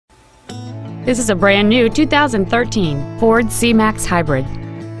This is a brand new 2013 Ford C-MaxHybrid.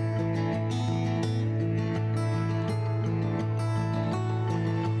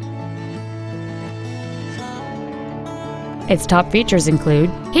 Its top features include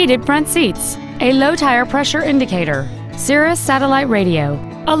heated front seats, a low tire pressure indicator, Sirius satellite radio,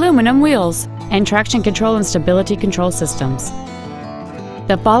 aluminum wheels, and traction control and stability control systems.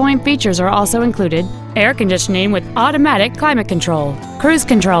 The following features are also included: air conditioning with automatic climate control, cruise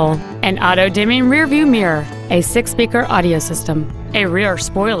control, an auto-dimming rear-view mirror, a 6-speaker audio system, a rear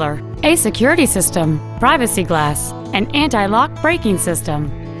spoiler, a security system, privacy glass, an anti-lock braking system,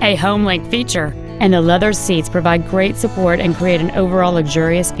 a home link feature, and the leather seats provide great support and create an overall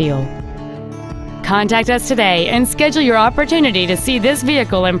luxurious feel. Contact us today and schedule your opportunity to see this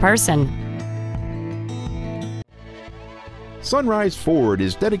vehicle in person. Sunrise Ford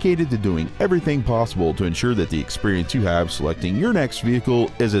is dedicated to doing everything possible to ensure that the experience you have selecting your next vehicle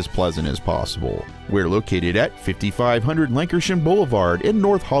is as pleasant as possible. We're located at 5500 Lankershim Boulevard in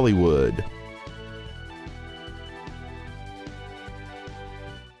North Hollywood.